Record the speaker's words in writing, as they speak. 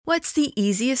What's the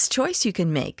easiest choice you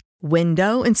can make?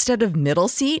 Window instead of middle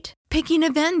seat? Picking a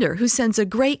vendor who sends a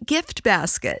great gift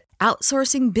basket?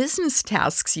 Outsourcing business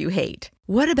tasks you hate?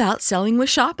 What about selling with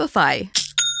Shopify?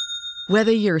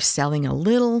 Whether you're selling a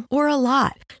little or a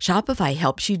lot, Shopify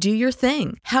helps you do your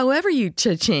thing, however you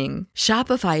cha-ching.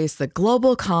 Shopify is the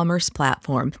global commerce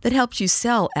platform that helps you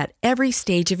sell at every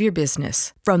stage of your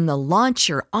business. From the launch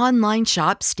your online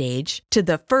shop stage to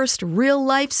the first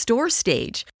real-life store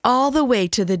stage, all the way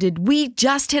to the did we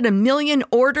just hit a million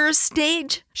orders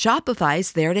stage.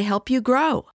 Shopify's there to help you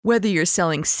grow. Whether you're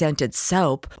selling scented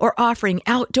soap or offering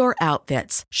outdoor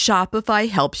outfits, Shopify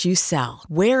helps you sell.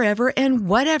 Wherever and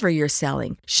whatever you're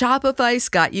selling, Shopify's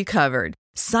got you covered.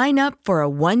 Sign up for a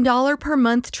 $1 per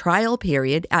month trial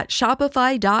period at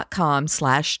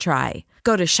shopify.com/try.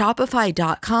 Go to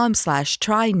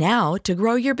shopify.com/try now to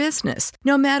grow your business,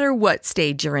 no matter what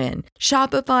stage you're in.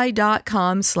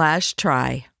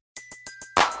 Shopify.com/try.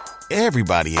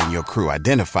 Everybody in your crew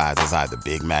identifies as either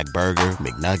Big Mac Burger,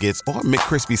 McNuggets, or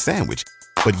McCrispy Sandwich.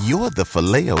 But you're the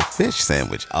Filet-O-Fish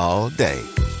Sandwich all day.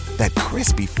 That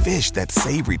crispy fish, that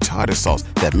savory tartar sauce,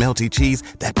 that melty cheese,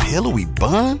 that pillowy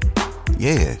bun.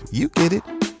 Yeah, you get it.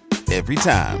 Every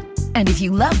time. And if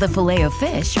you love the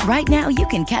Filet-O-Fish, right now you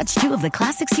can catch two of the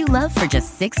classics you love for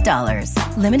just $6.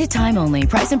 Limited time only.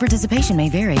 Price and participation may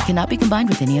vary. Cannot be combined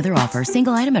with any other offer.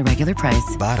 Single item at regular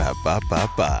price.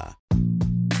 Ba-da-ba-ba-ba.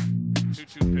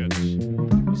 2-2 pitch.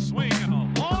 A swing and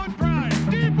a long drive.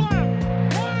 Deep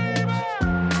left. Way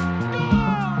back.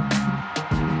 Gone!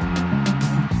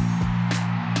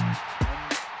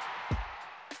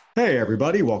 Hey,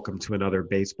 everybody. Welcome to another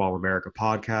Baseball America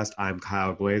podcast. I'm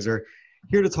Kyle Glazer,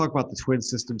 here to talk about the Twins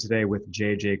system today with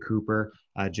J.J. Cooper.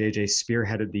 J.J.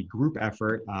 spearheaded the group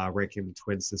effort ranking the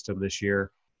Twins system this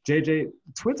year. J.J.,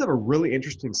 Twins have a really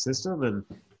interesting system, and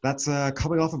that's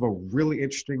coming off of a really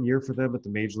interesting year for them at the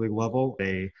major league level.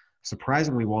 They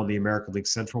surprisingly won the American League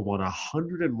Central, won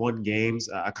 101 games.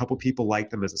 A couple people liked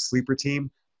them as a sleeper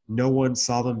team. No one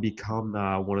saw them become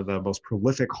one of the most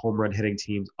prolific home run hitting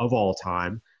teams of all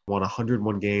time. Won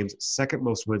 101 games, second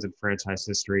most wins in franchise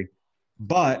history.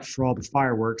 But for all the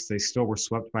fireworks, they still were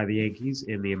swept by the Yankees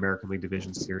in the American League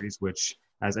Division Series, which,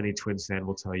 as any Twins fan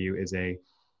will tell you, is a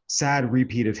sad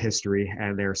repeat of history,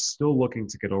 and they're still looking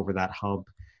to get over that hump.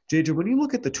 JJ, when you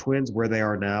look at the Twins where they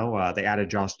are now, they added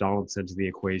Josh Donaldson to the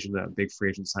equation, a big free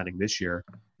agent signing this year.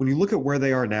 When you look at where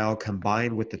they are now,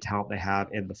 combined with the talent they have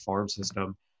in the farm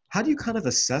system, how do you kind of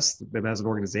assess them as an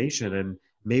organization and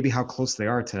maybe how close they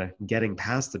are to getting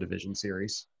past the division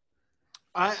series?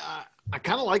 I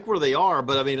kind of like where they are,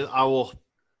 but I mean, I will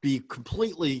be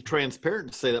completely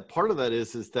transparent to say that part of that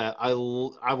is that I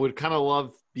would kind of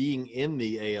love being in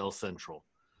the AL Central.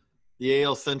 The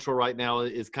AL Central right now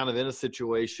is kind of in a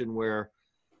situation where,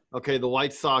 okay, the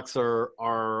White Sox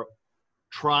are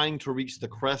trying to reach the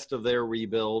crest of their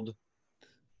rebuild.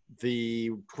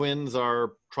 The Twins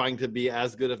are trying to be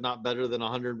as good, if not better, than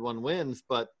 101 wins.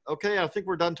 But, okay, I think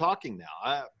we're done talking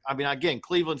now. I mean, again,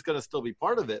 Cleveland's going to still be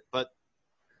part of it, but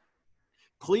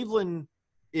Cleveland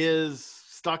is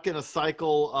stuck in a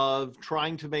cycle of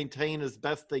trying to maintain as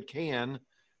best they can,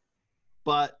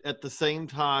 but at the same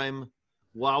time,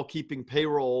 while keeping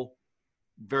payroll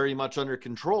very much under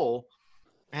control.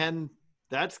 And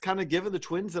that's kind of given the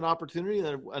Twins an opportunity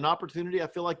I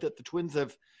feel like that the Twins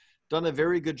have done a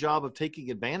very good job of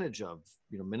taking advantage of.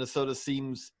 You know, Minnesota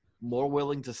seems more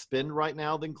willing to spend right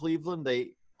now than Cleveland.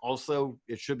 They also,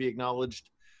 it should be acknowledged,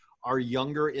 are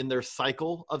younger in their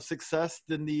cycle of success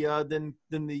than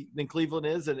Cleveland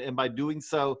is. And by doing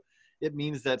so, it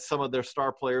means that some of their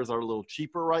star players are a little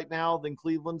cheaper right now than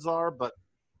Cleveland's are. But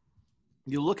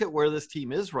you look at where this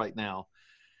team is right now,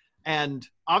 and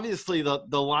obviously the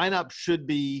lineup should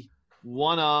be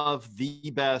one of the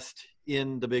best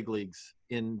in the big leagues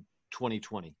in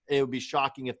 2020. It would be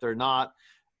shocking if they're not.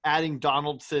 Adding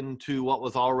Donaldson to what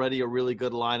was already a really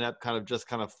good lineup kind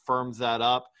of firms that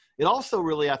up. It also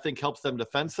really, I think, helps them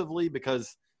defensively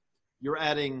because you're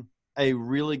adding a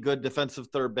really good defensive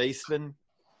third baseman.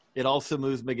 It also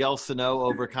moves Miguel Sano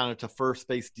over kind of to first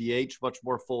base DH, much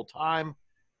more full time.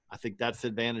 I think that's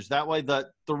advantage that way.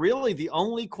 The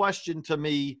only question to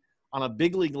me on a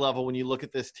big league level when you look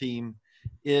at this team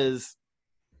is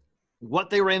what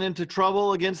they ran into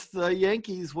trouble against the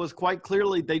Yankees was quite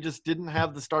clearly they just didn't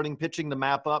have the starting pitching to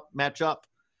match up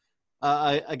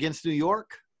against New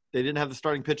York. They didn't have the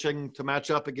starting pitching to match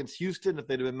up against Houston. If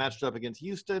they'd have been matched up against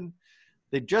Houston,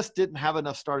 they just didn't have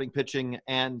enough starting pitching,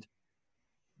 and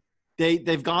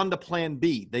they've gone to plan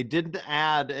B. They didn't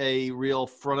add a real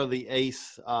front of the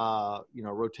ace,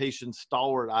 rotation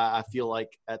stalwart. I feel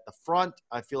like at the front,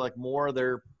 I feel like more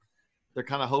they're They're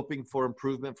kind of hoping for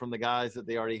improvement from the guys that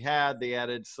they already had. They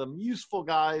added some useful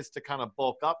guys to kind of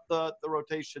bulk up the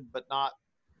rotation, but not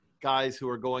guys who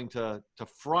are going to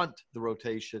front the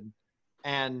rotation.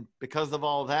 And because of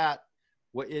all that,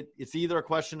 it's either a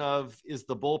question of, is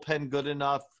the bullpen good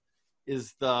enough?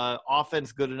 Is the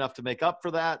offense good enough to make up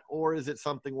for that? Or is it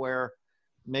something where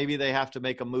maybe they have to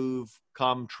make a move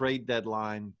come trade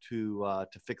deadline to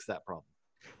fix that problem?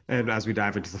 And as we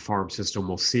dive into the farm system,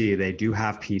 we'll see they do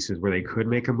have pieces where they could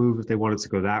make a move if they wanted to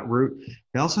go that route.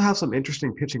 They also have some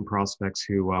interesting pitching prospects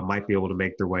who might be able to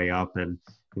make their way up and,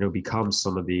 become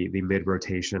some of the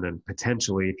mid-rotation and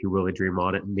potentially, if you really dream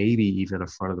on it, maybe even a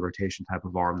front of the rotation type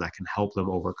of arm that can help them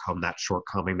overcome that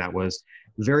shortcoming that was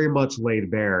very much laid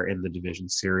bare in the division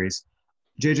series.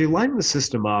 JJ, lining the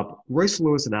system up, Royce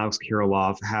Lewis and Alex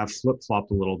Kirilloff have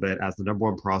flip-flopped a little bit as the number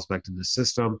one prospect in the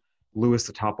system. Lewis,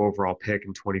 the top overall pick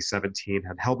in 2017,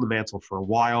 had held the mantle for a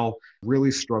while,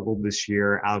 really struggled this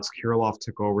year. Alex Kirilloff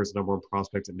took over as number one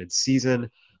prospect at midseason.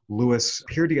 Lewis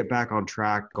appeared to get back on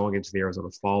track going into the Arizona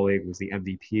Fall League, was the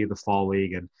MVP of the Fall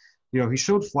League. And, he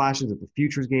showed flashes at the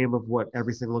Futures game of what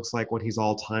everything looks like when he's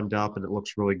all timed up, and it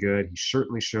looks really good. He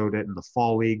certainly showed it in the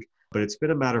Fall League, but it's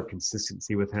been a matter of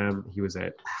consistency with him. He was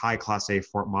at high Class A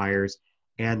Fort Myers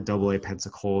and AA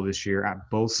Pensacola this year at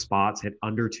both spots, hit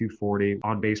under 240,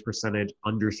 on base percentage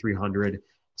under 300,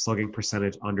 slugging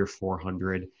percentage under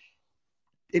 400.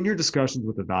 In your discussions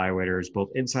with evaluators, both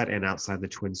inside and outside the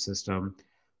Twins system,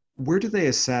 where do they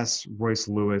assess Royce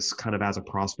Lewis kind of as a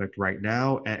prospect right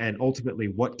now, and ultimately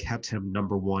what kept him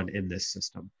number one in this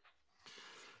system?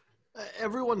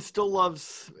 Everyone still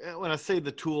loves, when I say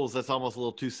the tools, that's almost a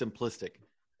little too simplistic.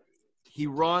 He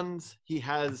runs, he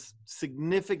has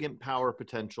significant power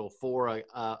potential for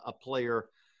a player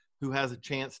who has a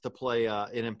chance to play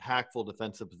an impactful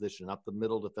defensive position, up the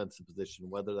middle defensive position,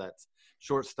 whether that's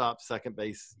shortstop, second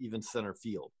base, even center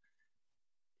field.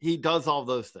 He does all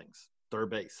those things. Third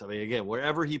base. I mean, again,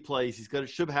 wherever he plays,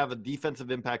 should have a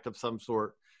defensive impact of some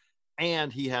sort,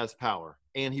 and he has power,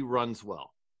 and he runs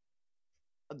well.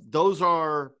 Those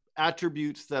are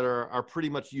attributes that are pretty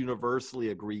much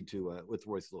universally agreed to with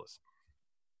Royce Lewis.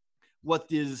 What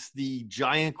is the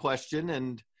giant question,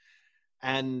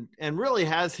 and really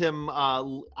has him,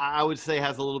 I would say,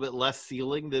 has a little bit less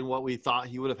ceiling than what we thought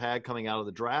he would have had coming out of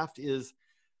the draft, is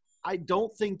I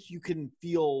don't think you can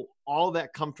feel all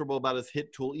that comfortable about his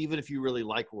hit tool, even if you really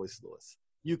like Royce Lewis.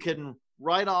 You can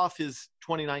write off his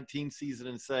 2019 season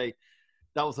and say,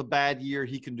 that was a bad year,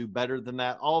 he can do better than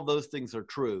that. All of those things are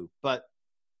true, but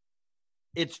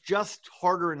it's just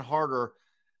harder and harder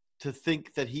to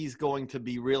think that he's going to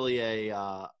be really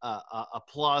a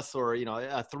plus or,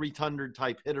 a 300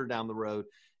 type hitter down the road.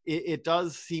 It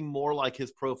does seem more like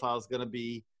his profile is going to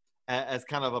be as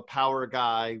kind of a power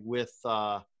guy with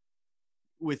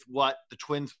what the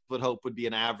Twins would hope would be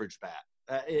an average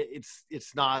bat.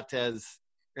 It's not as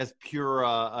pure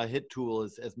a hit tool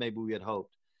as maybe we had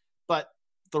hoped. But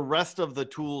the rest of the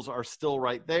tools are still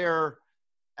right there.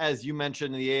 As you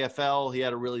mentioned, in the AFL, he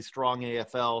had a really strong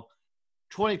AFL.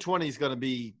 2020 is going to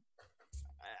be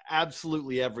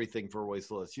absolutely everything for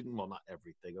Royce Lewis. Well, not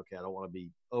everything. Okay, I don't want to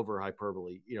be over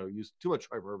hyperbole, use too much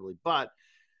hyperbole. But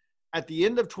at the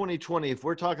end of 2020, if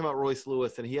we're talking about Royce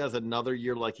Lewis and he has another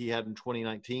year like he had in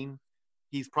 2019,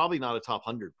 he's probably not a top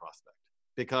 100 prospect,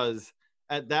 because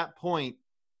at that point,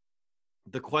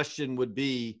 the question would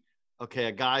be, okay,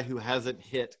 a guy who hasn't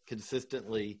hit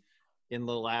consistently in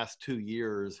the last 2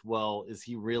 years, well, is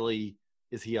he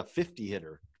a 50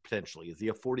 hitter potentially? Is he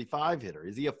a 45 hitter?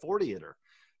 Is he a 40 hitter?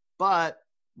 But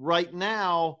right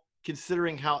now,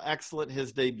 considering how excellent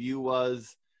his debut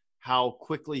was, how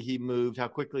quickly he moved, how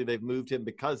quickly they've moved him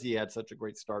because he had such a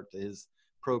great start to his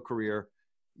pro career,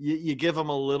 you give him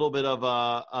a little bit of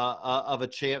a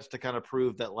chance to kind of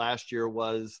prove that last year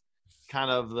was kind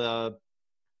of the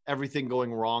everything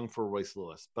going wrong for Royce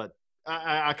Lewis. But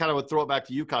I kind of would throw it back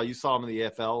to you, Kyle. You saw him in the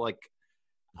AFL. Like,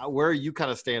 where are you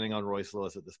kind of standing on Royce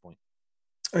Lewis at this point?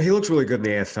 He looks really good in the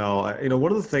AFL.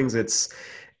 One of the things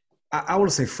I want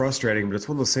to say frustrating, but it's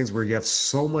one of those things where you have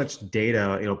so much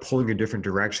data, pulling in different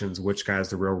directions, which guy's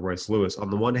the real Royce Lewis. On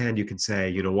the one hand, you can say,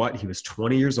 you know what, he was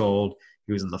 20 years old,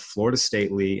 he was in the Florida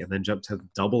State League, and then jumped to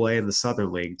AA in the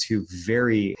Southern League, two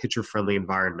very pitcher-friendly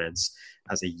environments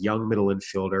as a young middle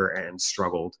infielder, and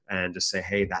struggled. And just say,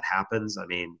 hey, that happens. I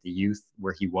mean, the youth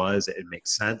where he was, it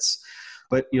makes sense.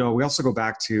 But, we also go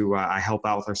back to I help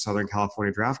out with our Southern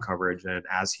California draft coverage. And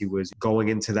as he was going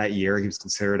into that year, he was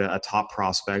considered a top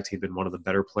prospect. He'd been one of the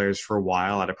better players for a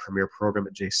while at a premier program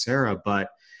at JSerra. But,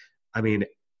 I mean,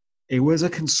 it was a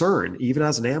concern, even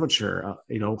as an amateur,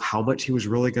 how much he was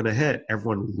really going to hit.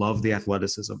 Everyone loved the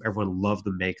athleticism. Everyone loved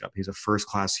the makeup. He's a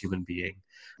first-class human being.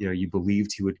 You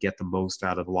believed he would get the most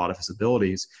out of a lot of his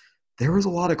abilities. There was a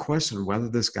lot of question whether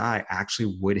this guy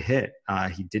actually would hit.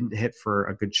 He didn't hit for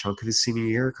a good chunk of his senior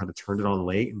year, kind of turned it on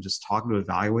late, and just talking to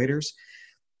evaluators,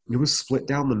 it was split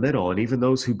down the middle. And even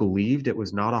those who believed, it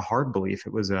was not a hard belief.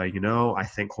 It was I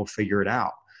think he'll figure it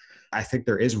out. I think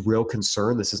there is real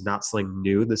concern. This is not something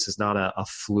new. This is not a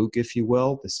fluke, if you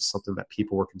will. This is something that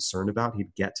people were concerned about.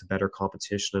 He'd get to better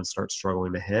competition and start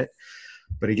struggling to hit.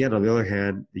 But again, on the other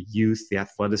hand, the youth, the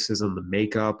athleticism, the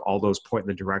makeup, all those point in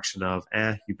the direction of,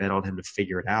 you bet on him to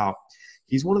figure it out.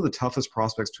 He's one of the toughest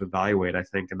prospects to evaluate, I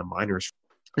think, in the minors.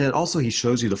 And also he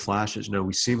shows you the flashes.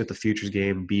 We see him at the Futures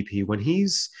game, BP, when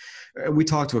we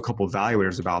talked to a couple of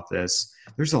evaluators about this.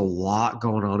 There's a lot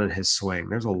going on in his swing.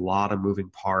 There's a lot of moving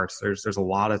parts. There's a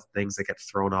lot of things that get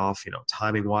thrown off,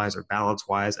 timing-wise or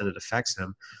balance-wise, and it affects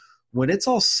him. When it's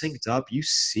all synced up, you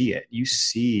see it. You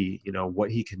see,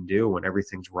 what he can do when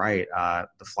everything's right.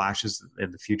 The flashes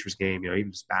in the Futures game,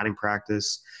 even just batting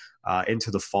practice,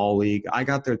 into the fall league. I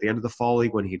got there at the end of the fall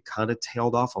league when he'd kind of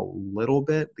tailed off a little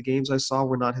bit. The games I saw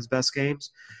were not his best games,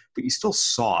 but you still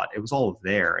saw it. It was all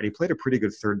there. And he played a pretty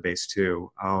good third base too.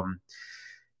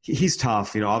 He's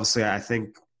tough. Obviously I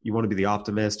think you want to be the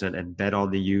optimist and bet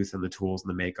on the youth and the tools and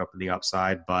the makeup and the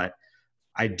upside. But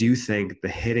I do think the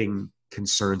hitting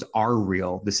concerns are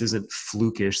real. This isn't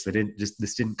flukish.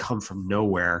 This didn't come from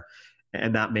nowhere.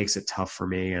 And that makes it tough for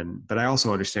me. But I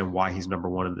also understand why he's number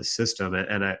one in the system.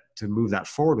 And to move that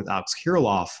forward with Alex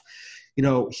Kirilloff,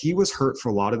 he was hurt for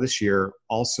a lot of this year,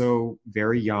 also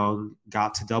very young,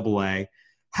 got to AA,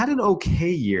 had an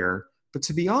okay year. But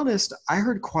to be honest, I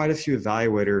heard quite a few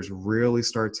evaluators really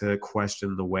start to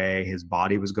question the way his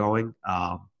body was going.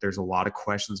 There's a lot of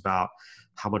questions about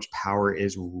how much power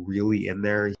is really in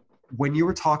there. When you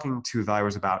were talking to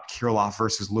evaluators about Kirilloff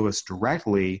versus Lewis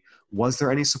directly, was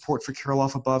there any support for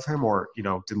Kirilloff above him, or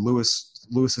did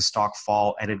Lewis's stock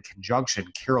fall, and in conjunction,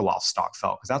 Kirilloff's stock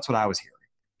fell? Because that's what I was hearing.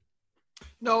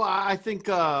 No, I think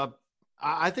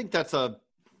that's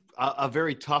a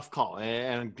very tough call,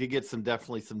 and you get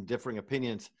definitely some differing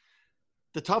opinions.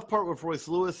 The tough part with Royce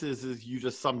Lewis is you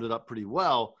just summed it up pretty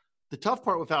well. The tough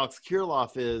part with Alex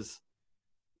Kirilloff is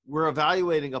we're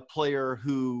evaluating a player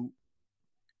who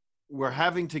we're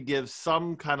having to give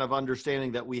some kind of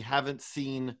understanding that we haven't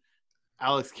seen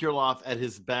Alex Kirilloff at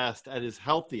his best, at his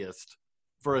healthiest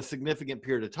for a significant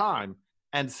period of time.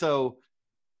 And so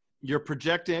you're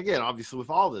projecting, again, obviously with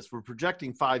all this, we're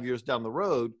projecting 5 years down the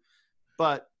road,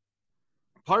 but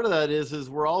part of that is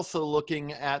we're also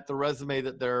looking at the resume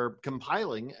that they're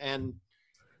compiling, and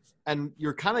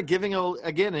you're kind of giving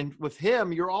and with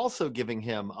him, you're also giving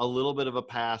him a little bit of a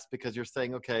pass because you're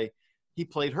saying, okay, he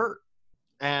played hurt.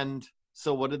 And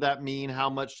so what did that mean? How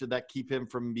much did that keep him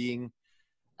from being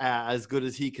as good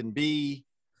as he can be?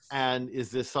 And is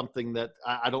this something that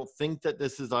I don't think that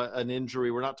this is an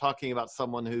injury. We're not talking about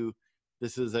someone who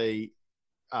this is a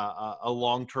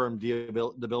long-term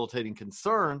debilitating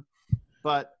concern.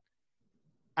 But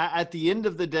at the end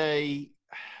of the day,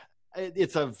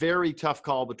 it's a very tough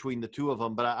call between the two of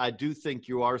them. But I do think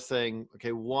you are saying,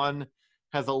 okay, one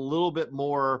has a little bit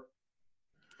more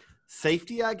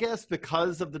safety, I guess,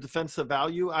 because of the defensive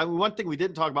value. One thing we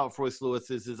didn't talk about with Royce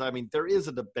Lewis is there is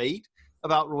a debate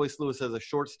about Royce Lewis as a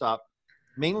shortstop,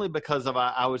 mainly because of,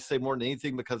 I would say more than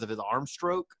anything, because of his arm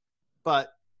stroke.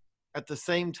 But at the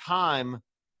same time,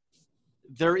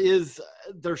 there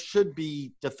should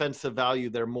be defensive value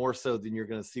there more so than you're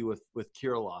going to see with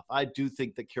Kirilloff. I do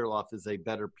think that Kirilloff is a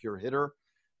better pure hitter.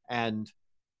 And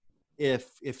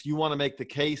if you want to make the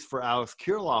case for Alex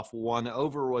Kirilloff one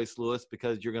over Royce Lewis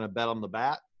because you're going to bet on the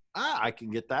bat, I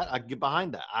can get that. I can get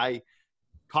behind that. I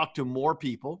talked to more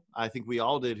people, I think we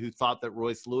all did, who thought that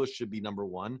Royce Lewis should be number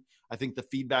one. I think the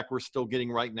feedback we're still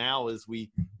getting right now as we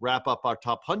wrap up our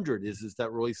top 100 is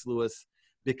that Royce Lewis,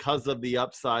 because of the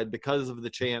upside, because of the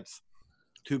chance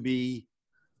to be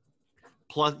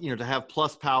plus, to have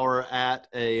plus power at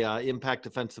a impact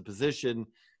defensive position,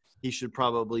 he should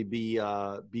probably be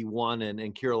one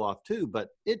and Kirilloff too, but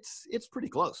it's pretty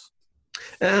close.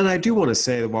 And I do want to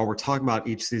say that while we're talking about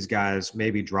each of these guys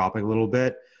maybe dropping a little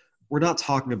bit, we're not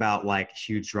talking about like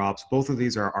huge drops. Both of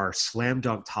these are slam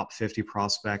dunk top 50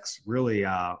 prospects. Really,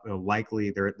 likely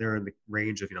they're in the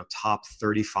range of top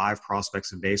 35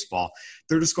 prospects in baseball.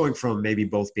 They're just going from maybe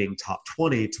both being top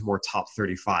 20 to more top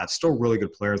 35. Still really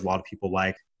good players. A lot of people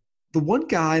like. The one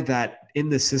guy that in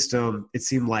the system, it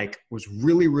seemed like was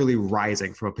really, really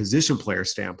rising from a position player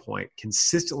standpoint,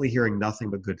 consistently hearing nothing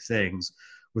but good things,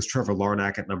 was Trevor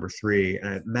Larnach at number 3.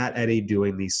 And Matt Eddy,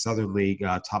 doing the Southern League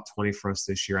top 20 for us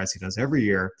this year, as he does every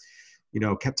year,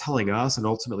 kept telling us and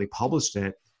ultimately published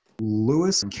it.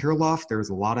 Lewis and Kirilloff, there was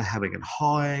a lot of hemming and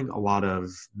hawing, a lot of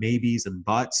maybes and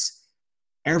buts.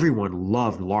 Everyone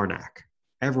loved Larnach.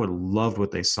 Everyone loved what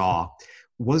they saw.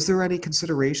 Was there any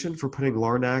consideration for putting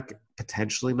Larnach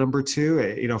potentially number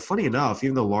 2? Funny enough,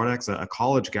 even though Larnach's a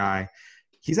college guy,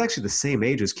 he's actually the same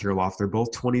age as Kirilloff. They're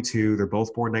both 22. They're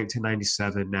both born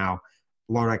 1997. Now,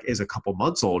 Larnach is a couple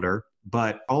months older,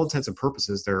 but all intents and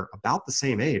purposes, they're about the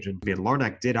same age. And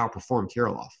Larnach did outperform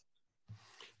Kirilloff.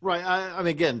 Right. I mean,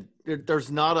 again, there's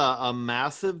not a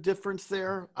massive difference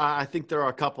there. I think there are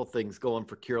a couple things going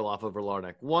for Kirilloff over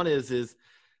Larnach. One is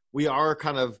we are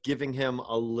kind of giving him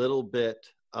a little bit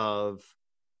of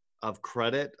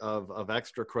credit, of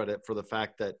extra credit for the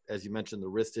fact that, as you mentioned, the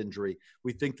wrist injury,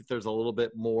 we think that there's a little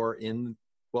bit more in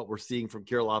what we're seeing from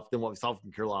Kirilloff than what we saw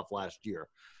from Kirilloff last year.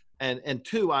 And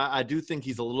two, I do think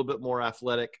he's a little bit more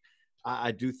athletic.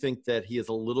 I do think that he is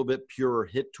a little bit purer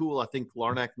hit tool. I think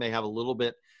Larnach may have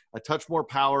a touch more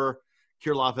power.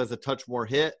 Kirilloff has a touch more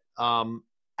hit. And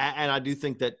I do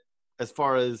think that as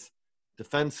far as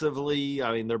defensively,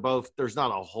 I mean, there's not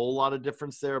a whole lot of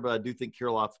difference there, but I do think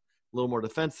Kirilloff a little more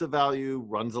defensive value,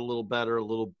 runs a little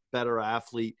better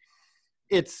athlete.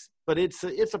 It's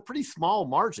a pretty small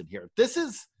margin here. This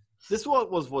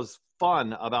what was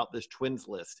fun about this Twins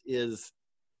list is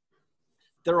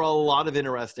there are a lot of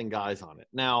interesting guys on it.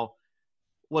 Now,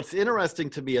 what's interesting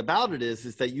to me about it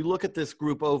is that you look at this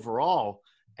group overall,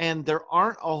 and there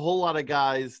aren't a whole lot of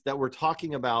guys that we're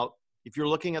talking about. If you're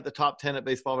looking at the top 10 at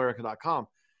baseballamerica.com,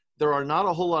 there are not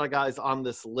a whole lot of guys on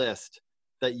this list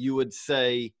that you would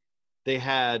say they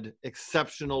had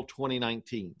exceptional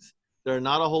 2019s. There are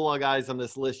not a whole lot of guys on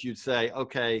this list you'd say,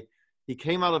 okay, he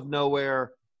came out of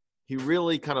nowhere. He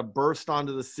really kind of burst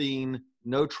onto the scene,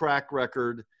 no track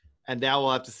record, and now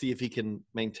we'll have to see if he can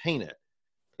maintain it.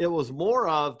 It was more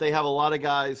of they have a lot of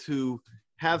guys who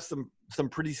have some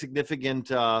pretty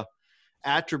significant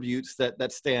attributes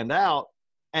that stand out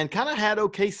and kind of had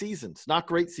okay seasons, not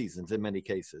great seasons in many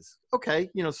cases. Okay,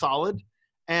 solid.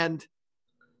 And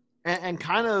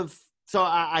kind of – so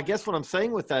I guess what I'm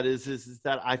saying with that is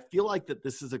that I feel like that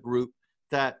this is a group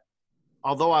that,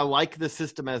 although I like the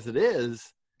system as it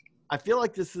is, I feel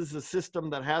like this is a system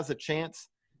that has a chance.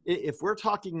 If we're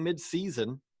talking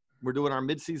mid-season, we're doing our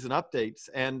mid-season updates,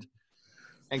 and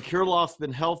Kirilloff's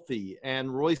been healthy,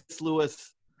 and Royce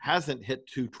Lewis hasn't hit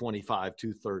 225,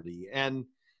 230, and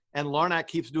Larnach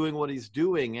keeps doing what he's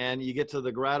doing, and you get to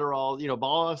the Gratterall,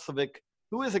 Balazovic,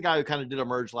 who is a guy who kind of did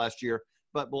emerge last year,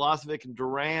 but Balazovic and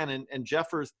Duran and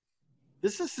Jeffers,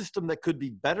 this is a system that could be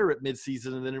better at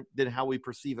mid-season than how we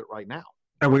perceive it right now.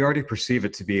 And we already perceive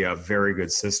it to be a very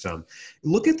good system.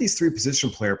 Look at these 3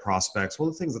 position player prospects. One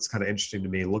of the things that's kind of interesting to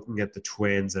me, looking at the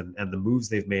Twins and the moves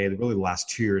they've made, really the last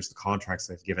 2 years, the contracts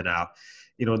they've given out.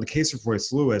 In the case of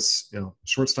Royce Lewis,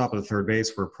 shortstop and third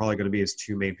base were probably going to be his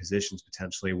 2 main positions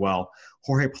potentially. Well,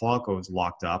 Jorge Polanco is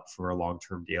locked up for a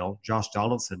long-term deal. Josh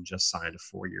Donaldson just signed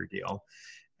a 4-year deal.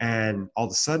 And all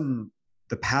of a sudden,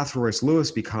 the path for Royce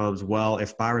Lewis becomes, well,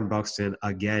 if Byron Buxton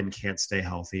again can't stay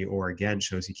healthy or again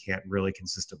shows he can't really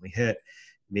consistently hit,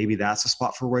 maybe that's a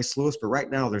spot for Royce Lewis. But right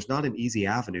now, there's not an easy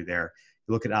avenue there.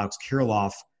 You look at Alex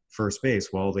Kirilloff, first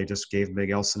base. Well, they just gave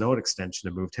Miguel Sano an extension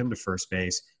and moved him to first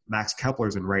base. Max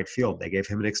Kepler's in right field. They gave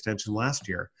him an extension last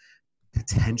year.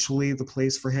 Potentially the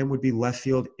place for him would be left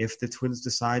field if the Twins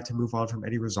decide to move on from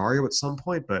Eddie Rosario at some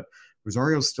point. But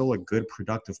Rosario's still a good,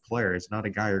 productive player. He's not a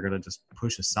guy you're going to just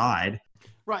push aside.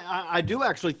 Right. I do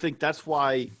actually think that's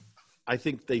why I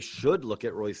think they should look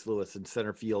at Royce Lewis in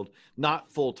center field,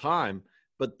 not full time,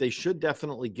 but they should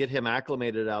definitely get him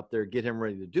acclimated out there, get him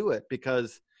ready to do it.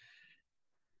 Because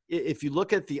if you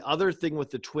look at the other thing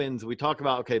with the Twins, we talk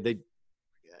about, okay,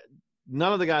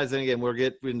 none of the guys, and again, we'll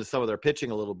get into some of their pitching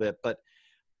a little bit, but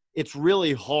it's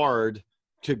really hard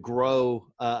to grow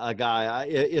a guy.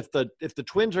 If the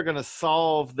Twins are going to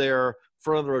solve their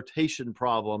front of the rotation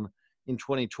problem in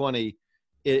 2020,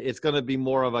 it's going to be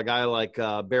more of a guy like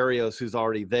Berrios, who's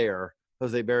already there,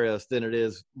 Jose Berrios, than it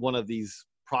is one of these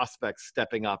prospects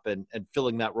stepping up and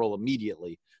filling that role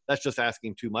immediately. That's just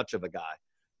asking too much of a guy.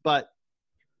 But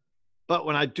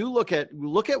when I do look at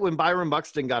when Byron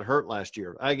Buxton got hurt last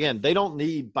year, again, they don't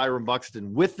need Byron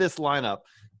Buxton with this lineup.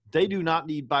 They do not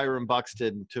need Byron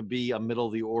Buxton to be a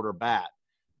middle-of-the-order bat,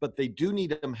 but they do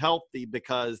need him healthy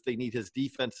because they need his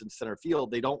defense in center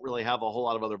field. They don't really have a whole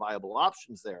lot of other viable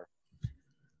options there.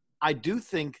 I do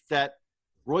think that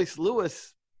Royce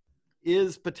Lewis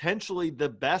is potentially the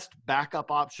best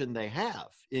backup option they have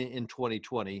in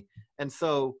 2020. And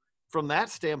so from that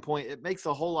standpoint, it makes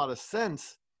a whole lot of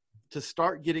sense to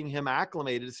start getting him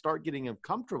acclimated, start getting him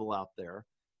comfortable out there,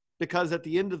 because at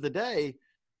the end of the day,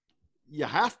 you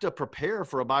have to prepare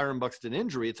for a Byron Buxton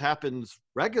injury. It happens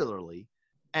regularly,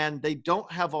 and they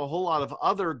don't have a whole lot of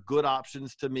other good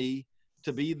options to me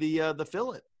to be the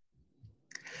fill-in.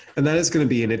 And that is going to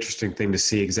be an interesting thing to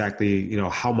see exactly,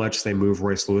 how much they move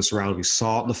Royce Lewis around. We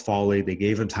saw it in the fall league. They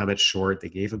gave him time at short. They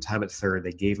gave him time at third.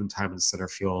 They gave him time in center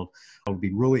field. It would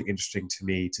be really interesting to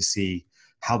me to see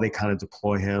how they kind of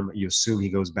deploy him. You assume he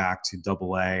goes back to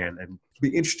AA, and it'd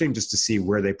be interesting just to see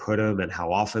where they put him and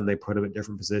how often they put him at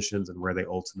different positions and where they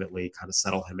ultimately kind of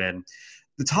settle him in.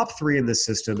 The top three in this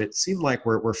system, it seemed like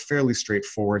we're fairly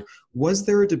straightforward. Was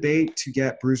there a debate to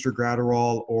get Brusdar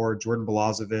Graterol or Jordan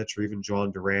Balazovic or even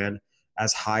John Duran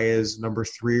as high as number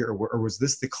three, or was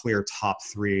this the clear top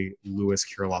three, Lewis,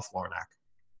 Kirilloff, Larnach?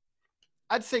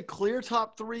 I'd say clear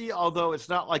top three, although it's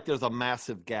not like there's a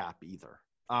massive gap either.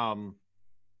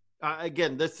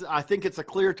 Again, I think it's a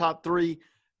clear top three,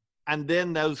 and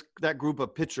then that group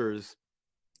of pitchers,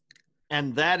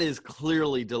 and that is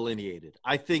clearly delineated.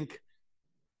 I think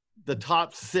the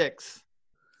top six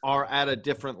are at a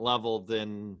different level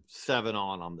than 7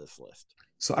 on this list.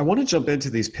 So I want to jump into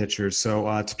these pitchers.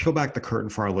 So to peel back the curtain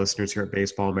for our listeners here at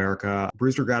Baseball America,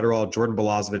 Brusdar Graterol, Jordan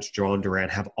Balazovic, John Duran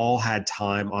have all had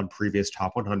time on previous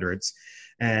top 100s.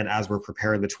 And as we're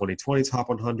preparing the 2020 top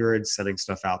 100, sending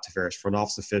stuff out to various front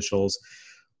office officials,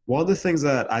 one of the things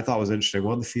that I thought was interesting,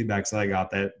 one of the feedbacks that I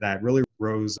got that really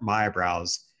rose my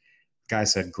eyebrows, the guy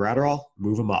said, Graterol,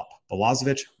 move him up.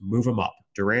 Balazovic, move him up.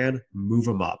 Duran, move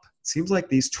him up. It seems like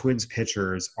these Twins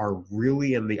pitchers are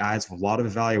really, in the eyes of a lot of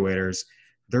evaluators,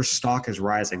 their stock is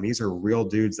rising. These are real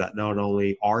dudes that not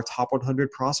only are top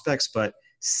 100 prospects, but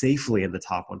safely in the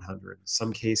top 100. In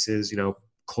some cases,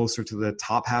 closer to the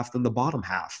top half than the bottom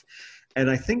half. And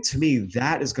I think, to me,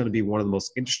 that is going to be one of the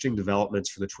most interesting developments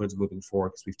for the Twins moving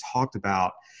forward, because we've talked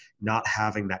about not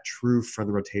having that true front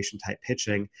of the rotation type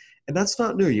pitching. And that's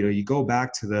not new. You go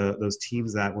back to those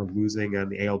teams that were losing in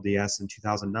the ALDS in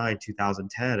 2009,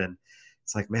 2010, and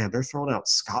it's like, man, they're throwing out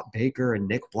Scott Baker and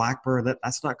Nick Blackburn.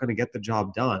 That's not going to get the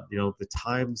job done. The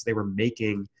times they were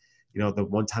making, the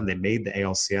one time they made the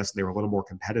ALCS and they were a little more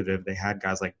competitive, they had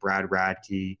guys like Brad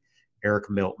Radke, Eric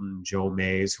Milton, Joe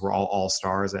Mays, who were all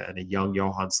all-stars, and a young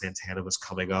Johan Santana was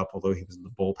coming up, although he was in the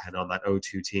bullpen on that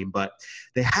 0-2 team. But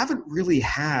they haven't really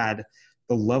had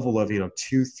the level of,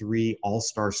 2-3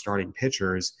 all-star starting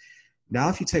pitchers. Now,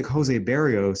 if you take Jose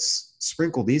Berrios,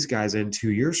 sprinkle these guys in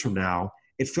 2 years from now,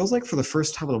 it feels like for the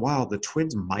first time in a while, the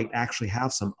Twins might actually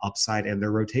have some upside in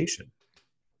their rotation.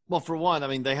 Well, for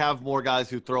one, they have more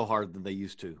guys who throw hard than they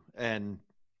used to, and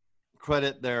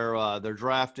credit their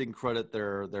drafting, credit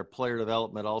their player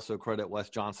development, also credit Wes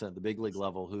Johnson at the big league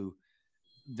level, who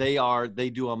they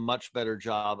do a much better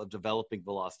job of developing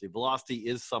velocity. Velocity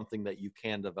is something that you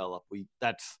can develop.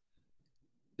 That's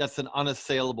an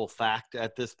unassailable fact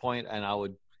at this point, and I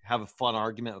would have a fun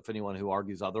argument with anyone who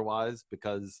argues otherwise,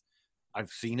 because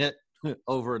I've seen it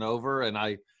over and over, and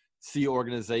I see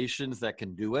organizations that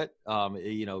can do it.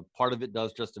 Part of it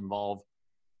does just involve,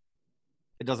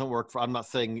 it doesn't work for, I'm not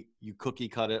saying you cookie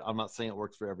cut it. I'm not saying it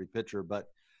works for every pitcher, but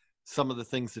some of the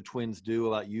things the Twins do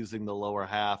about using the lower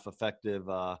half, effective,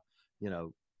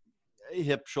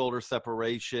 hip shoulder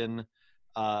separation,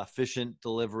 efficient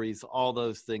deliveries, all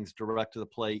those things direct to the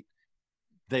plate,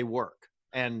 they work.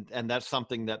 And that's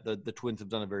something that the Twins have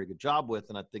done a very good job with,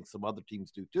 and I think some other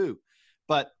teams do too.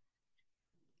 But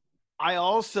I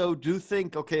also do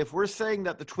think, okay, if we're saying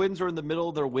that the Twins are in the middle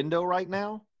of their window right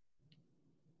now,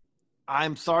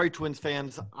 I'm sorry, Twins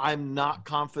fans, I'm not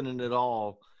confident at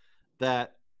all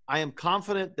that – I am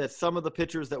confident that some of the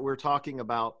pitchers that we're talking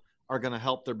about are going to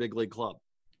help their big league club.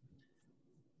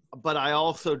 But I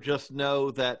also just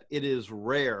know that it is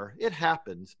rare – it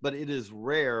happens, but it is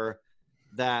rare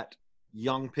that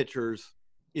young pitchers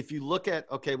 – if you look at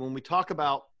 – okay, when we talk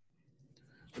about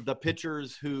the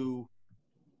pitchers who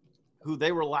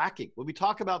they were lacking, when we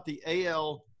talk about the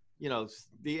AL,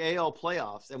 the AL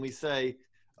playoffs, and we say –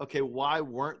 okay, why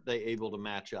weren't they able to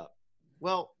match up?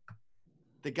 Well,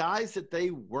 the guys that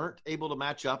they weren't able to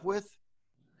match up with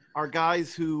are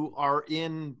guys who are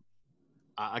in,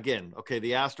 again, okay,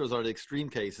 the Astros are the extreme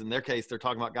case. In their case, they're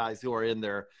talking about guys who are in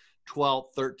their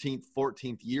 12th, 13th,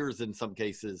 14th years in some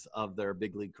cases of their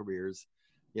big league careers.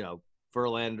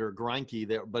 Verlander,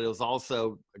 Greinke, but it was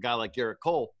also a guy like Garrett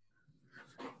Cole.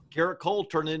 Garrett Cole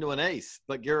turned into an ace,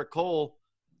 but Garrett Cole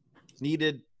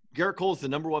is the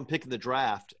number one pick in the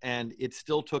draft, and it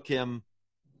still took him,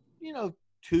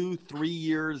 2-3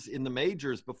 years in the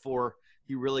majors before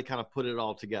he really kind of put it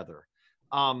all together.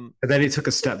 And then he took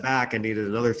a step back and needed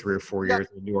another 3 or 4 years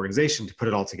in a new organization to put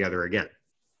it all together again.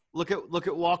 Look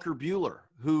at Walker Buehler,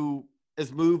 who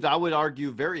has moved, I would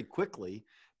argue, very quickly.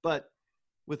 But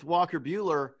with Walker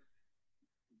Buehler,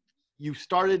 you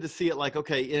started to see it like,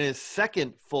 okay, in his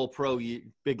second full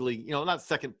big league, not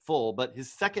second full, but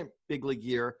his second big league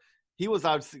year, he was,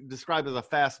 I would describe as a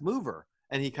fast mover.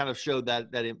 And he kind of showed that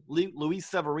Luis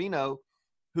Severino,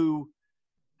 who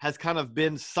has kind of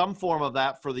been some form of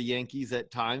that for the Yankees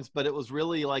at times, but it was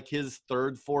really like his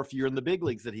third, fourth year in the big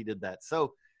leagues that he did that.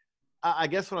 So I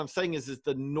guess what I'm saying is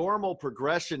the normal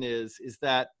progression is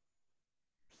that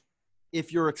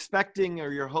if you're expecting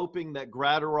or you're hoping that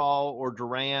Graterol or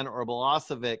Duran or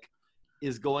Milosevic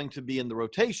is going to be in the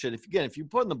rotation, if you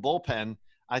put in the bullpen,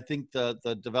 I think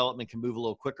the development can move a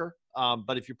little quicker.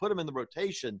 But if you put them in the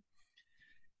rotation,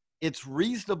 it's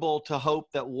reasonable to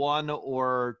hope that one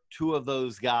or two of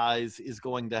those guys is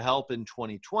going to help in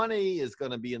 2020, is going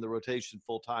to be in the rotation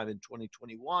full-time in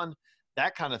 2021,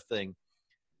 that kind of thing.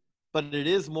 But it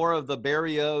is more of the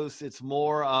Berrios, it's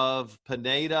more of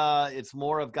Pineda, it's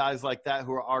more of guys like that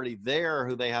who are already there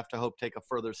who they have to hope take a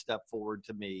further step forward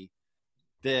to me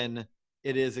than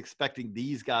it is expecting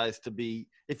these guys to be.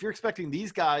 If you're expecting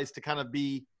these guys to kind of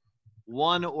be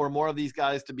one or more of these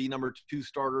guys to be number 2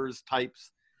 starters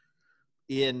types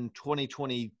in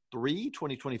 2023,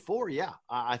 2024, yeah,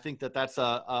 I think that's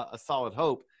a solid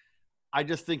hope. I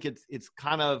just think it's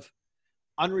kind of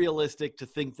unrealistic to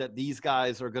think that these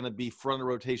guys are going to be front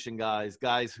rotation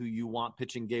guys who you want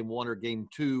pitching game 1 or game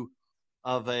 2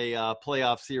 of a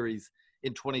playoff series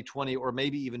in 2020 or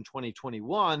maybe even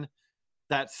 2021.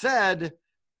 That said,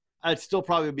 I'd still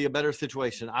probably be a better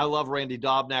situation. I love Randy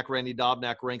Dobnak. Randy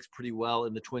Dobnak ranks pretty well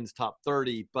in the Twins top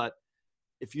 30, but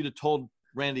if you'd have told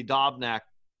Randy Dobnak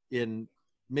in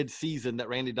mid-season that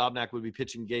Randy Dobnak would be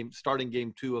starting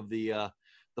game 2 of the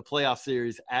playoff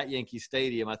series at Yankee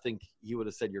Stadium, I think he would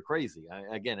have said you're crazy.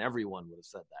 Again, everyone would have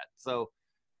said that. So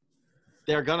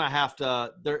they're gonna have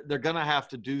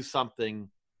to do something,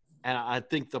 and I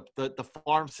think the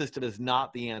farm system is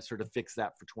not the answer to fix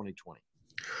that for 2020.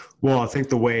 Well, I think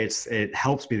the way it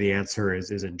helps be the answer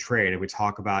is in trade, and we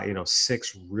talk about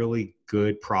 6 really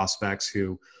good prospects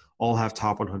who all have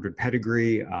top 100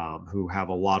 pedigree, who have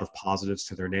a lot of positives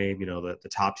to their name. The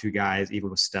top 2 guys, even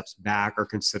with steps back, are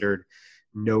considered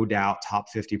no doubt top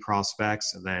 50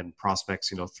 prospects, and then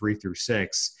prospects 3 through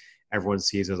 6 everyone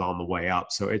sees as on the way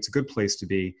up. So it's a good place to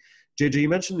be. JJ, you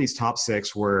mentioned these top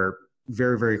 6 were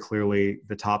very, very clearly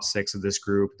the top 6 of this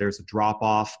group. There's a drop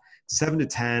off 7 to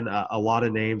 10, a lot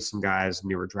of names, some guys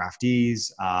newer draftees,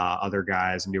 other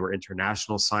guys newer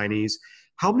international signees.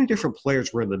 How many different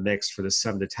players were in the mix for the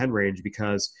 7 to 10 range?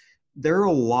 Because there are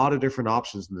a lot of different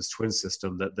options in this Twin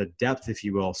system. That the depth, if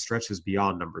you will, stretches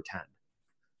beyond number 10.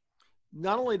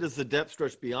 Not only does the depth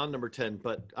stretch beyond number 10,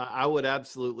 but I would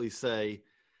absolutely say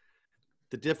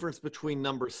the difference between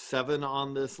number 7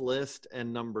 on this list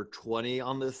and number 20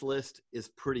 on this list is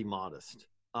pretty modest.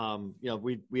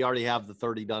 We already have the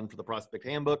 30 done for the Prospect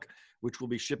Handbook, which will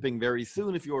be shipping very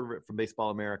soon if you order it from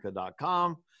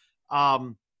baseballamerica.com.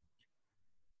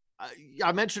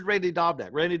 I mentioned Randy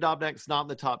Dobnak. Randy Dobnak's not in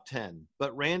the top 10,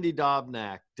 but Randy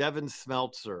Dobnak, Devin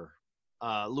Smeltzer,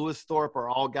 Lewis Thorpe are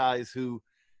all guys who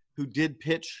did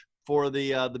pitch for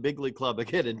the big league club.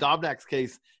 Again, in Dobnak's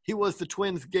case, he was the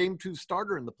Twins' game 2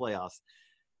 starter in the playoffs.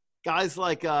 Guys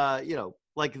like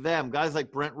like them, guys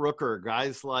like Brent Rooker,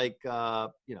 guys like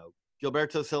Gilberto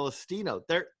Celestino.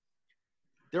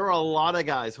 There are a lot of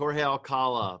guys, Jorge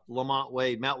Alcala, Lamont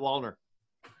Wade, Matt Wallner.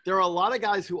 There are a lot of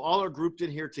guys who all are grouped in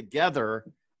here together.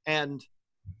 And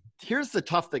here's the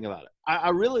tough thing about it. I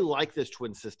really like this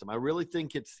Twin system. I really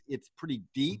think it's pretty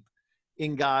deep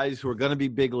in guys who are going to be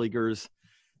big leaguers.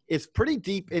 It's pretty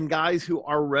deep in guys who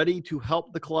are ready to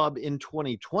help the club in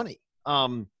 2020,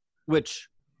 which,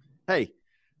 hey,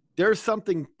 there's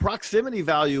something. Proximity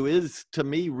value is, to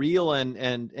me, real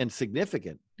and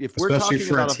significant. If we're especially talking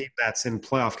for about a team that's in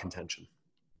playoff contention.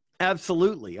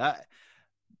 Absolutely.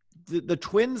 The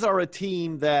Twins are a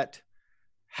team that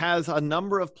has a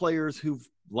number of players who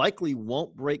likely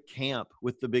won't break camp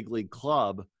with the big league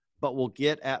club, but will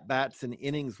get at-bats and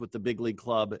innings with the big league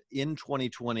club in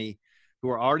 2020, who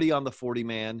are already on the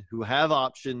 40-man, who have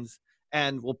options,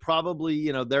 and will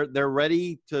probably, they're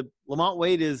ready to – Lamont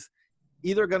Wade is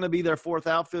either going to be their 4th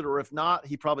outfit, or if not,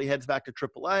 he probably heads back to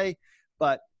AAA.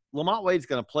 But Lamont Wade's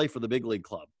going to play for the big league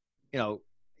club.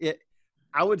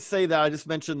 I would say that I just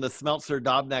mentioned the Smeltzer,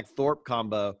 Dobnak, Thorpe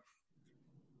combo.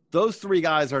 Those 3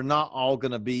 guys are not all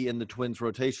going to be in the Twins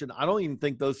rotation. I don't even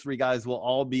think those 3 guys will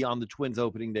all be on the Twins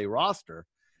opening day roster.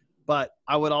 But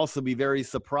I would also be very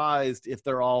surprised if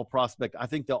they're all prospect. I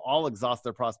think they'll all exhaust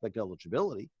their prospect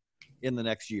eligibility in the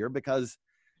next year because,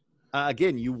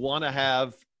 again, you want to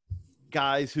have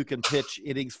guys who can pitch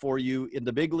innings for you in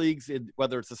the big leagues,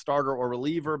 whether it's a starter or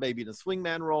reliever, maybe in a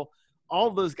swingman role. All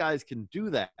of those guys can do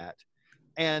that.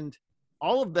 And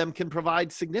all of them can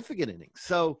provide significant innings.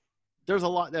 So there's a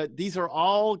lot that these are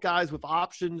all guys with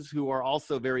options who are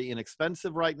also very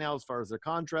inexpensive right now as far as their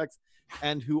contracts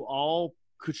and who all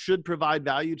should provide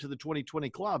value to the 2020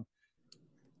 club.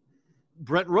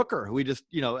 Brent Rooker, who we just,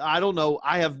 I don't know.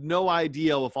 I have no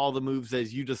idea if all the moves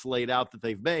as you just laid out that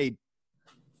they've made.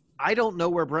 I don't know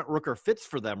where Brent Rooker fits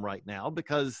for them right now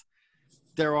because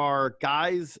there are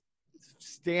guys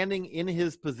standing in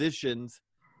his positions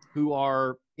who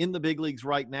are in the big leagues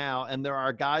right now, and there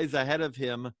are guys ahead of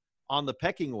him on the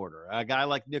pecking order. A guy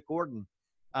like Nick Gordon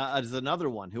is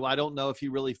another one who I don't know if he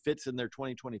really fits in their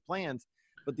 2020 plans,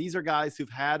 but these are guys who've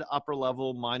had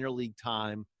upper-level minor league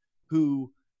time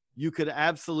who you could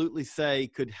absolutely say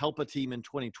could help a team in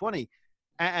 2020.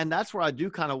 And that's where I do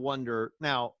kind of wonder.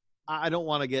 Now, I don't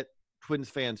want to get Twins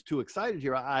fans too excited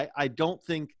here. I don't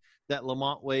think that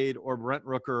Lamont Wade or Brent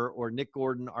Rooker or Nick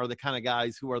Gordon are the kind of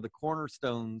guys who are the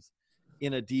cornerstones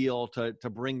in a deal to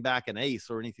bring back an ace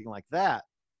or anything like that.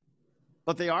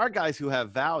 But they are guys who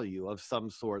have value of some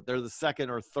sort. They're the second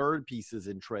or third pieces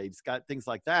in trades, got things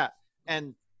like that.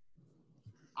 And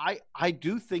I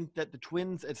do think that the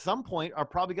Twins at some point are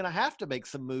probably going to have to make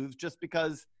some moves just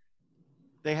because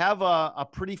they have a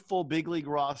pretty full big league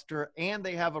roster and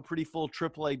they have a pretty full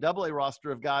AAA, AA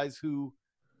roster of guys who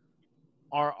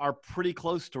are pretty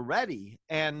close to ready.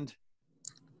 And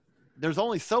there's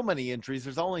only so many entries.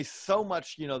 There's only so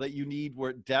much, that you need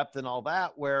where depth and all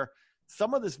that, where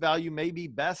some of this value may be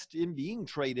best in being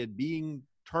traded, being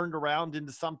turned around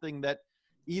into something that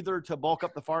either to bulk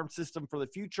up the farm system for the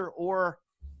future, or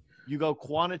you go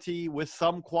quantity with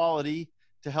some quality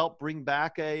to help bring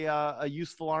back a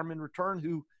useful arm in return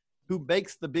who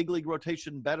makes the big league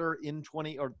rotation better in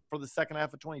 20 or for the second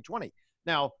half of 2020.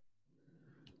 Now,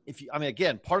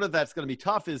 again, part of that's going to be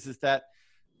tough is that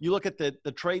you look at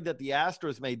the trade that the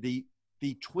Astros made, the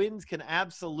Twins can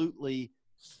absolutely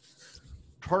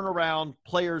turn around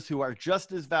players who are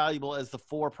just as valuable as the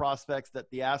 4 prospects that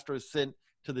the Astros sent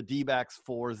to the D-backs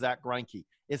for Zach Greinke.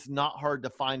 It's not hard to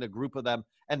find a group of them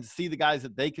and see the guys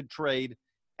that they could trade.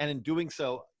 And in doing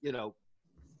so,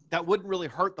 that wouldn't really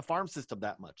hurt the farm system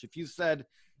that much. If you said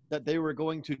that they were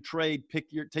going to trade,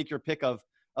 take your pick of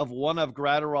one of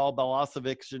Graterol,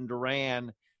 Balazovic, and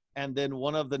Duran, and then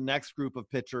one of the next group of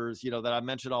pitchers, that I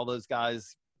mentioned all those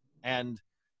guys, and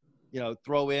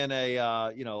throw in a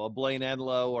Blaine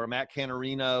Enlow or a Matt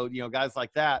Canarino, guys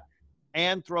like that,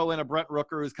 and throw in a Brent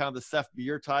Rooker who's kind of the Seth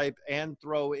Beer type, and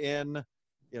throw in,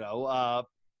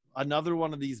 another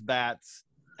one of these bats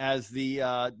as the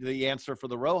answer for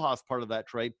the Rojas part of that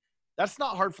trade. That's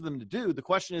not hard for them to do. The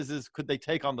question is could they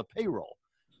take on the payroll?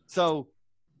 So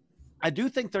I do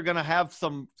think they're going to have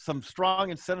some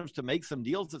strong incentives to make some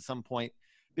deals at some point,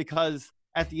 because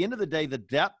at the end of the day, the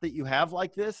depth that you have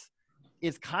like this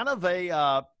is kind of there's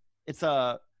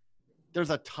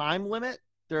a time limit.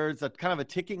 There's a kind of a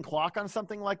ticking clock on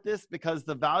something like this, because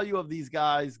the value of these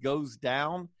guys goes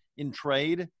down in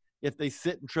trade if they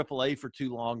sit in AAA for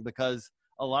too long, because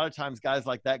a lot of times guys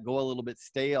like that go a little bit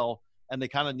stale and they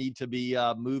kind of need to be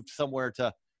moved somewhere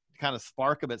to kind of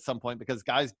spark them at some point, because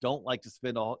guys don't like to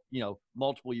spend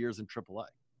multiple years in AAA.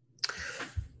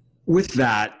 With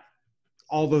that,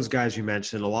 all those guys you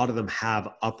mentioned, a lot of them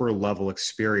have upper level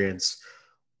experience.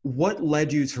 What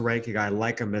led you to rank a guy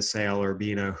like a Misael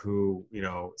Urbina who,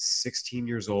 16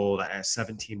 years old,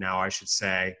 17 now, I should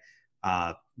say,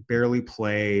 barely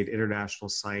played, international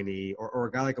signee, or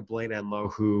a guy like a Blaine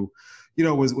Enlow who,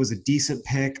 was a decent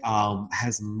pick,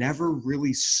 has never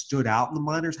really stood out in the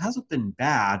minors, hasn't been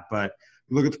bad, but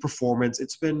you look at the performance,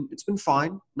 it's been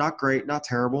fine, not great, not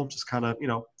terrible, just kind of,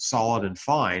 solid and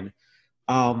fine.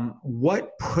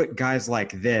 What put guys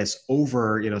like this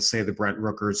over, say the Brent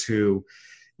Rookers who,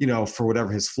 for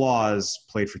whatever his flaws,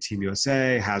 played for Team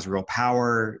USA, has real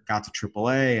power, got to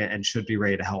AAA, and should be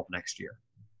ready to help next year?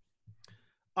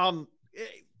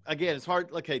 Again, it's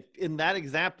hard. Okay, in that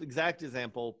exact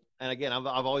example, and again,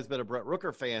 I've always been a Brent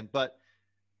Rooker fan, but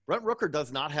Brent Rooker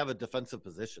does not have a defensive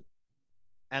position,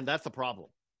 and that's a problem.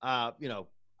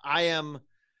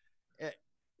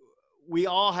 We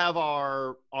all have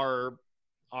our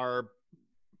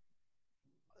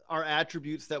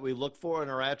attributes that we look for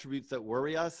and our attributes that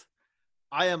worry us.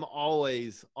 I am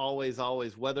always,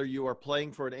 whether you are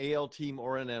playing for an AL team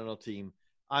or an NL team,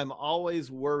 I'm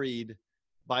always worried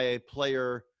by a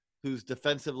player whose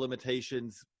defensive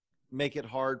limitations make it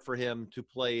hard for him to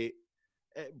play.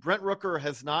 Brent Rooker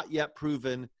has not yet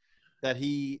proven that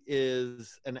he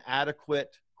is an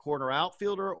adequate corner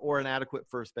outfielder or an adequate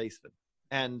first baseman.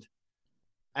 And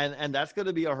that's going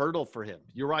to be a hurdle for him.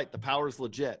 You're right. The power is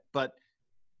legit, but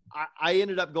I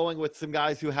ended up going with some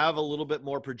guys who have a little bit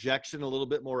more projection, a little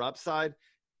bit more upside.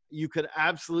 You could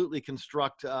absolutely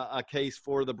construct a case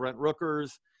for the Brent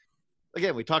Rookers.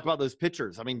 Again, we talk about those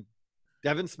pitchers. I mean,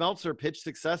 Devin Smeltzer pitched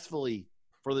successfully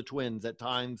for the Twins at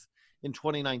times in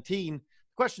 2019. The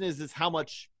question is how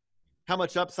much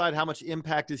upside, how much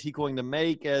impact is he going to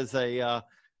make as a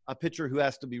pitcher who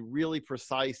has to be really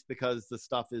precise because the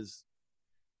stuff is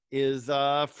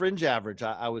fringe average,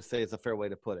 I would say is a fair way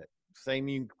to put it. Same,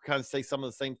 you kind of say some of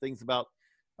the same things about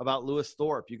Lewis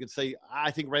Thorpe. You could say,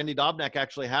 I think Randy Dobnak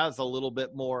actually has a little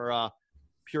bit more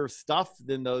pure stuff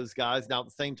than those guys. Now, at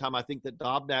the same time, I think that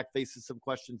Dobnak faces some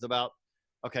questions about,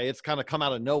 okay, it's kind of come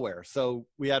out of nowhere. So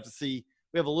we have to see,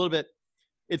 we have a little bit,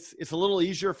 it's a little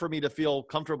easier for me to feel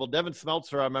comfortable. Devin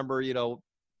Smeltzer, I remember,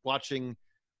 watching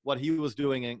what he was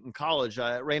doing in college.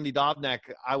 Randy Dobnak,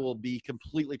 I will be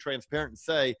completely transparent and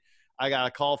say, I got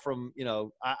a call from,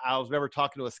 I was never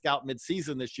talking to a scout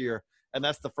midseason this year, and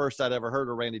that's the first I'd ever heard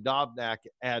of Randy Dobnak.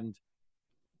 And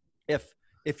if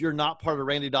you're not part of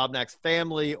Randy Dobnak's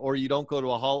family, or you don't go to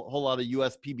a whole lot of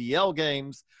USPBL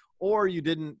games, or you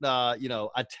didn't,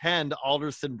 attend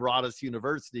Alderson Broaddus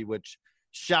University, which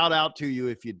shout out to you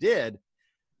if you did.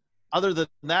 Other than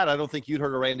that, I don't think you'd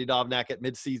heard of Randy Dobnak at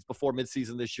before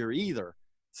midseason this year either.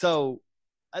 So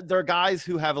there are guys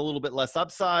who have a little bit less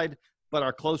upside, but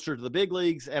are closer to the big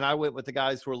leagues. And I went with the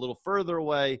guys who are a little further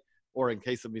away, or in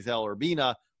case of Misael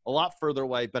Urbina, a lot further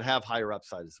away, but have higher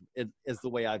upside is the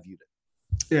way I viewed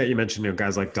it. Yeah, you mentioned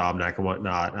guys like Dobnak and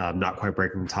whatnot, not quite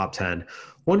breaking the top 10.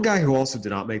 One guy who also did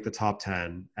not make the top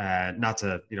 10, not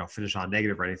to finish on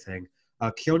negative or anything,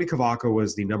 Keone Cavaco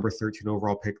was the number 13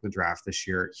 overall pick in the draft this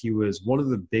year. He was one of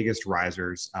the biggest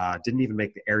risers. Didn't even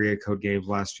make the area code games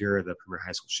last year. The Premier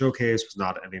High School Showcase, was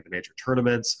not at any of the major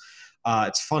tournaments.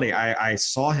 It's funny. I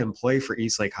saw him play for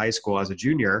Eastlake High School as a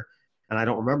junior, and I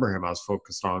don't remember him. I was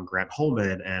focused on Grant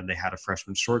Holman, and they had a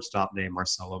freshman shortstop named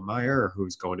Marcelo Meyer,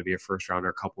 who's going to be a first-rounder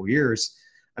a couple years.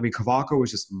 I mean, Cavaco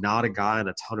was just not a guy on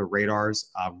a ton of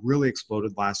radars. Really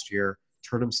exploded last year.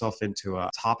 Turned himself into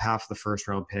a top half of the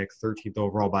first-round pick, 13th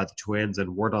overall by the Twins,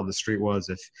 and word on the street was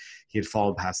if he had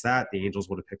fallen past that, the Angels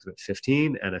would have picked him at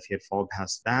 15, and if he had fallen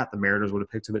past that, the Mariners would have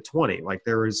picked him at 20. Like,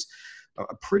 there was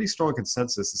a pretty strong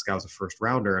consensus this guy was a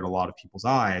first-rounder in a lot of people's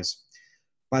eyes.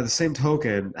 By the same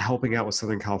token, helping out with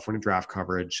Southern California draft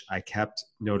coverage, I kept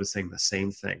noticing the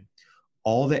same thing.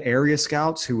 All the area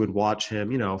scouts who would watch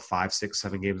him, 5, 6,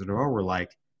 7 games in a row were like,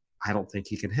 I don't think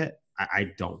he can hit.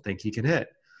 I don't think he can hit.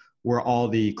 Where all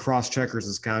the cross-checkers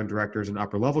and scouting directors and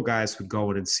upper-level guys would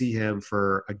go in and see him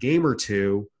for a game or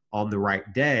two on the right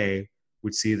day,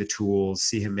 would see the tools,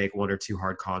 see him make 1 or 2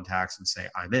 hard contacts and say,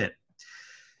 I'm in.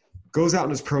 Goes out in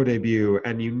his pro debut,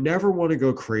 and you never want to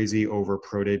go crazy over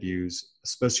pro debuts,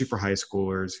 especially for high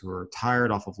schoolers who are tired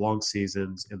off of long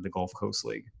seasons in the Gulf Coast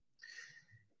League.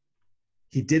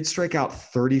 He did strike out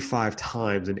 35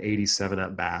 times in 87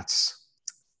 at-bats.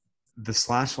 The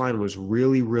slash line was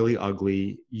really, really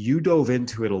ugly. You dove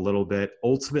into it a little bit,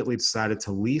 ultimately decided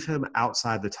to leave him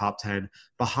outside the top 10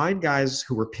 behind guys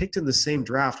who were picked in the same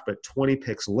draft but 20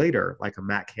 picks later, like a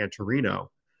Matt Cantorino.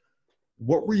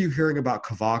 What were you hearing about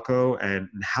Cavaco, and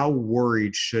how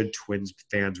worried should Twins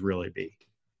fans really be?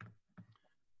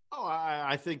 Oh,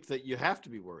 I think that you have to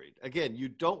be worried. Again, you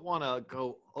don't want to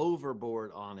go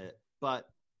overboard on it, but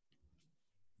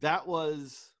that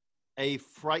was a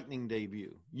frightening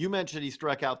debut. You mentioned he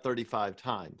struck out 35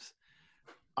 times.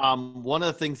 One of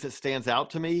the things that stands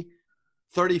out to me,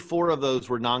 34 of those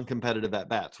were non-competitive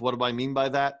at-bats. What do I mean by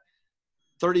that?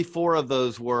 34 of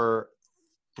those were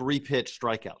 3-pitch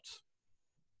strikeouts.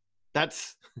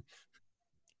 That's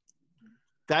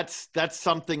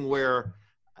something where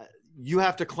you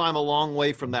have to climb a long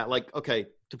way from that. Like, okay,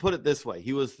 to put it this way,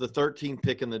 he was the 13th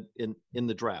pick in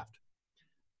the draft.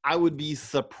 I would be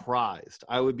surprised.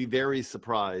 I would be very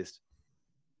surprised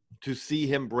to see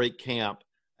him break camp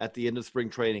at the end of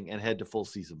spring training and head to full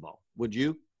season ball. Would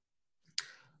you?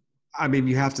 I mean,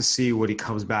 you have to see what he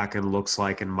comes back and looks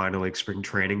like in minor league spring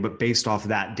training, but based off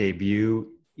that debut,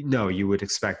 no, you would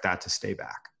expect that to stay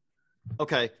back.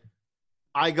 Okay.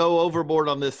 I go overboard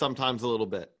on this sometimes a little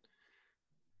bit.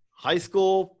 High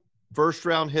school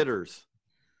first-round hitters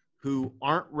who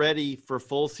aren't ready for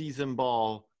full season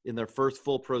ball in their first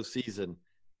full pro season,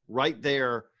 right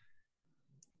there,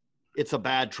 it's a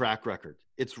bad track record.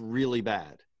 It's really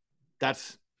bad.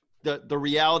 That's the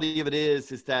reality of it is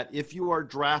that if you are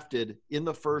drafted in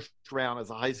the first round as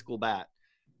a high school bat,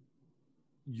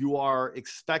 you are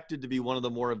expected to be one of the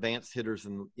more advanced hitters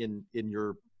in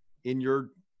your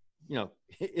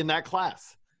in that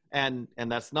class. And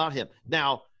that's not him.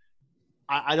 Now,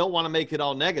 I don't want to make it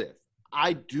all negative.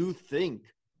 I do think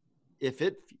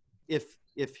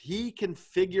if he can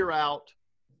figure out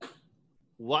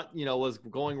what, was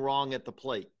going wrong at the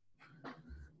plate,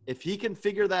 if he can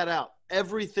figure that out,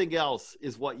 everything else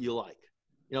is what you like.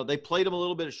 They played him a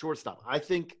little bit at shortstop. I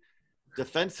think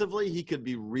defensively he could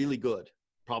be really good,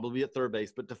 probably at third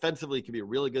base, but defensively he could be a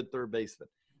really good third baseman.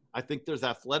 I think there's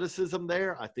athleticism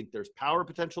there. I think there's power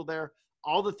potential there.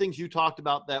 All the things you talked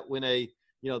about that when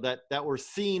that were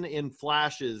seen in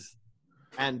flashes,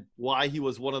 and why he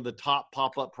was one of the top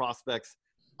pop-up prospects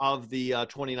of the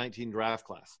 2019 draft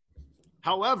class.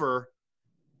 However,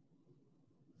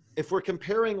 if we're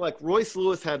comparing, like, Royce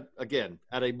Lewis had, again,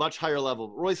 at a much higher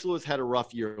level, Royce Lewis had a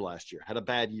rough year last year, had a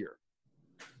bad year.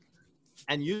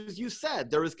 And you said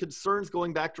there was concerns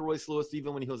going back to Royce Lewis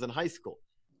even when he was in high school.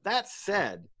 That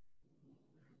said,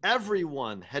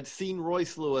 everyone had seen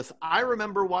Royce Lewis. I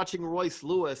remember watching Royce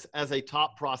Lewis as a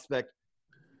top prospect.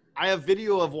 I have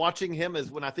video of watching him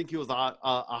as when I think he was a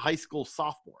high school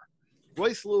sophomore.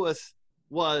 Royce Lewis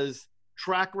was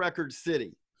track record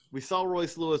city. We saw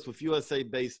Royce Lewis with USA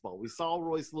Baseball. We saw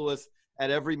Royce Lewis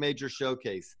at every major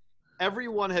showcase.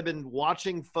 Everyone had been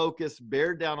watching focus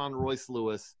bear down on Royce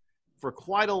Lewis for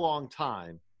quite a long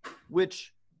time,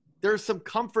 which there's some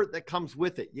comfort that comes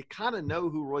with it. You kind of know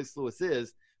who Royce Lewis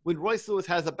is. When Royce Lewis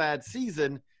has a bad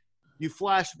season, you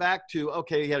flash back to,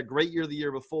 okay, he had a great year the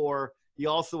year before. He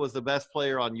also was the best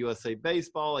player on USA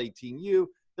Baseball, 18U.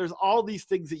 There's all these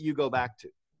things that you go back to.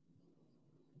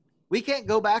 We can't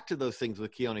go back to those things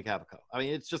with Keone Cavaco. I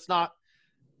mean, it's just not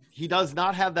 – he does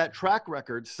not have that track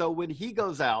record. So when he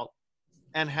goes out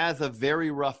and has a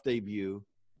very rough debut,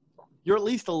 you're at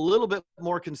least a little bit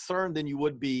more concerned than you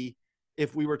would be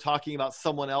if we were talking about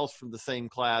someone else from the same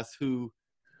class who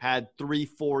had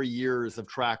 3-4 years of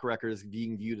track record as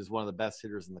being viewed as one of the best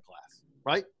hitters in the class,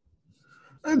 right?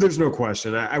 There's no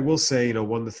question. I will say,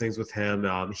 one of the things with him,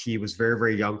 he was very,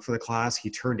 very young for the class. He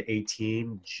turned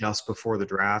 18 just before the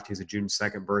draft. He's a June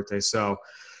 2nd birthday. So,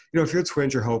 if you're the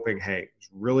Twins, you're hoping, hey,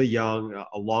 really young,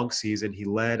 a long season. He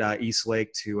led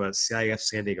Eastlake to a CIF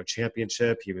San Diego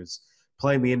championship. He was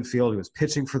playing the infield. He was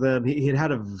pitching for them. He had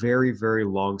a very, very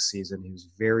long season. He was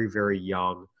very, very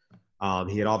young.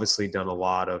 He had obviously done a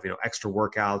lot of, extra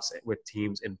workouts with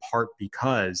teams, in part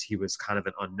because he was kind of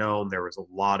an unknown. There was a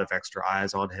lot of extra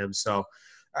eyes on him. So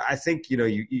I think,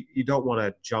 you don't want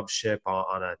to jump ship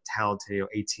on a talented,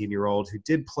 18-year-old who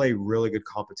did play really good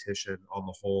competition on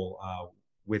the whole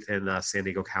within San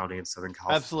Diego County and Southern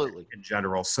California. Absolutely. In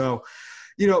general. So,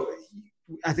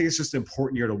 I think it's just an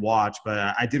important year to watch, but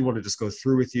I did want to just go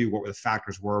through with you what the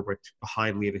factors were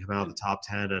behind leaving him out of the top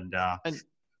 10. And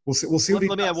we'll see.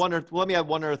 Let me add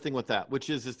one other thing with that, which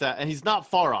is that, and he's not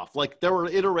far off. Like, there were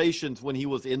iterations when he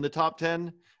was in the top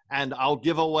 10, and I'll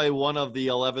give away one of the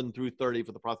 11 through 30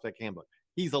 for the prospect handbook.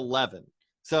 He's 11.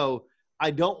 So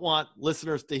I don't want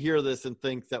listeners to hear this and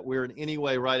think that we're in any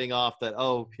way writing off that,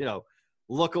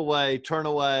 look away, turn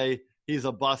away, he's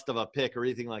a bust of a pick or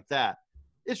anything like that.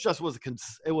 It just was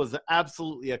it was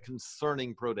absolutely a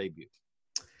concerning pro debut.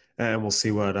 And we'll see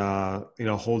what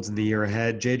holds in the year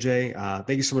ahead. JJ,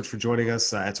 thank you so much for joining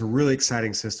us. It's a really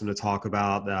exciting system to talk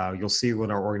about. You'll see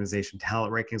when our organization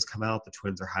talent rankings come out, the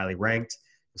Twins are highly ranked.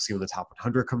 You'll see when the top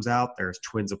 100 comes out, there's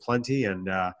Twins aplenty. And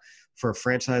for a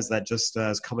franchise that just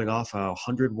is coming off a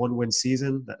 101-win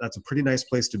season, that's a pretty nice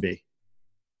place to be.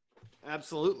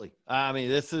 Absolutely. I mean,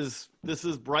 this is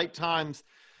bright times.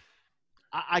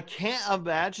 I can't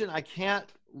imagine. I can't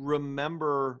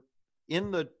remember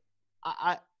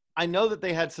I know that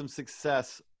they had some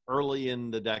success early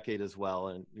in the decade as well,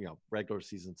 and regular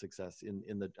season success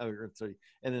in the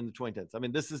 2010s. I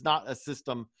mean, this is not a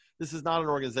system. This is not an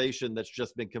organization that's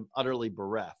just been utterly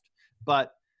bereft.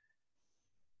 But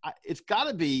it's got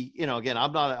to be. Again,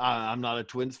 I'm not a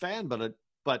Twins fan, but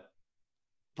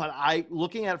I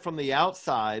looking at it from the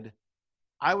outside,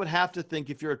 I would have to think,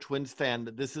 if you're a Twins fan,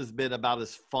 that this has been about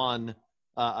as fun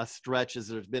a stretch as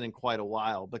there's been in quite a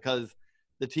while, because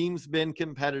the team's been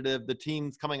competitive. The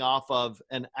team's coming off of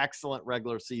an excellent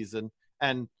regular season,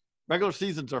 and regular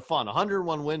seasons are fun.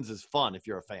 101 wins is fun if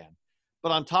you're a fan.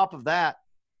 But on top of that,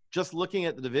 just looking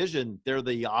at the division, they're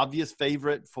the obvious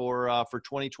favorite for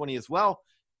 2020 as well.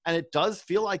 And it does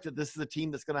feel like that this is a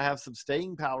team that's going to have some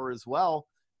staying power as well,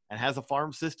 and has a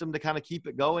farm system to kind of keep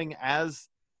it going as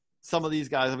some of these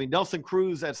guys. I mean, Nelson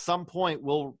Cruz at some point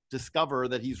will discover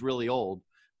that he's really old.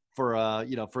 for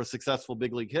a successful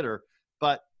big league hitter,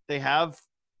 but they have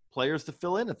players to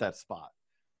fill in at that spot.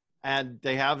 And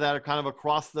they have that kind of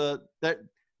across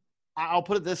I'll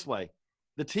put it this way.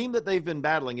 The team that they've been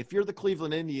battling, if you're the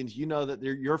Cleveland Indians, you know that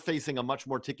you're facing a much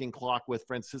more ticking clock with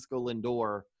Francisco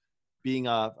Lindor being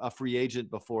a free agent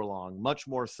before long, much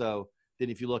more so than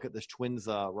if you look at this Twins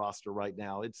roster right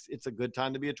now. It's a good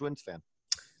time to be a Twins fan.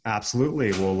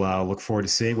 Absolutely. We'll look forward to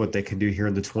seeing what they can do here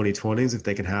in the 2020s, if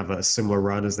they can have a similar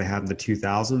run as they had in the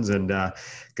 2000s and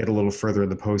get a little further in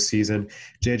the postseason.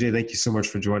 JJ, thank you so much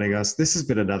for joining us. This has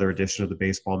been another edition of the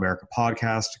Baseball America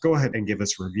podcast. Go ahead and give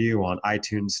us a review on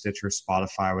iTunes, Stitcher,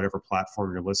 Spotify, whatever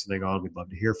platform you're listening on. We'd love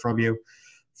to hear from you.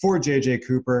 For JJ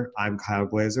Cooper, I'm Kyle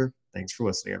Glazer. Thanks for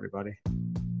listening, everybody.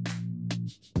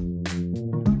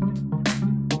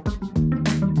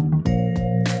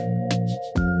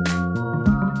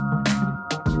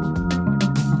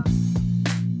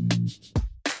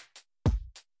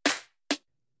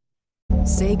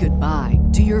 Say goodbye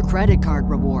to your credit card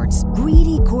rewards.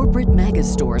 Greedy corporate mega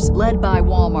stores, led by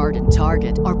Walmart and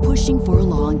Target, are pushing for a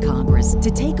law in Congress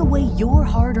to take away your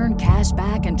hard-earned cash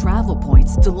back and travel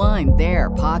points to line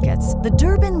their pockets. The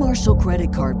Durbin-Marshall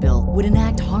credit card bill would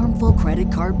enact harmful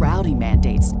credit card routing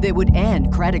mandates that would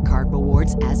end credit card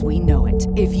rewards as we know it.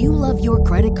 If you love your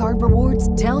credit card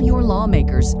rewards, tell your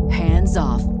lawmakers, hands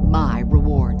off my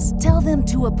rewards. Tell them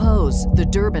to oppose the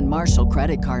Durbin-Marshall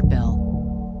credit card bill.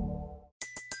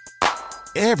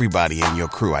 Everybody in your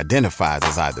crew identifies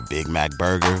as either Big Mac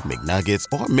Burger, McNuggets,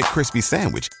 or McCrispy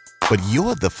Sandwich. But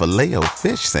you're the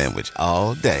Filet-O-Fish Sandwich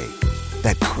all day.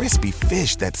 That crispy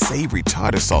fish, that savory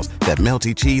tartar sauce, that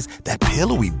melty cheese, that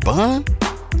pillowy bun.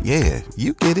 Yeah,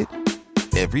 you get it.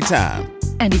 Every time.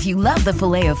 And if you love the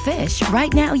Filet-O-Fish,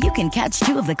 right now you can catch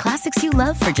two of the classics you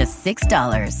love for just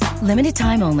 $6. Limited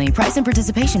time only. Price and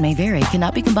participation may vary.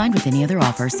 Cannot be combined with any other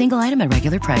offer. Single item at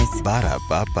regular price.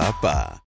 Ba-da-ba-ba-ba.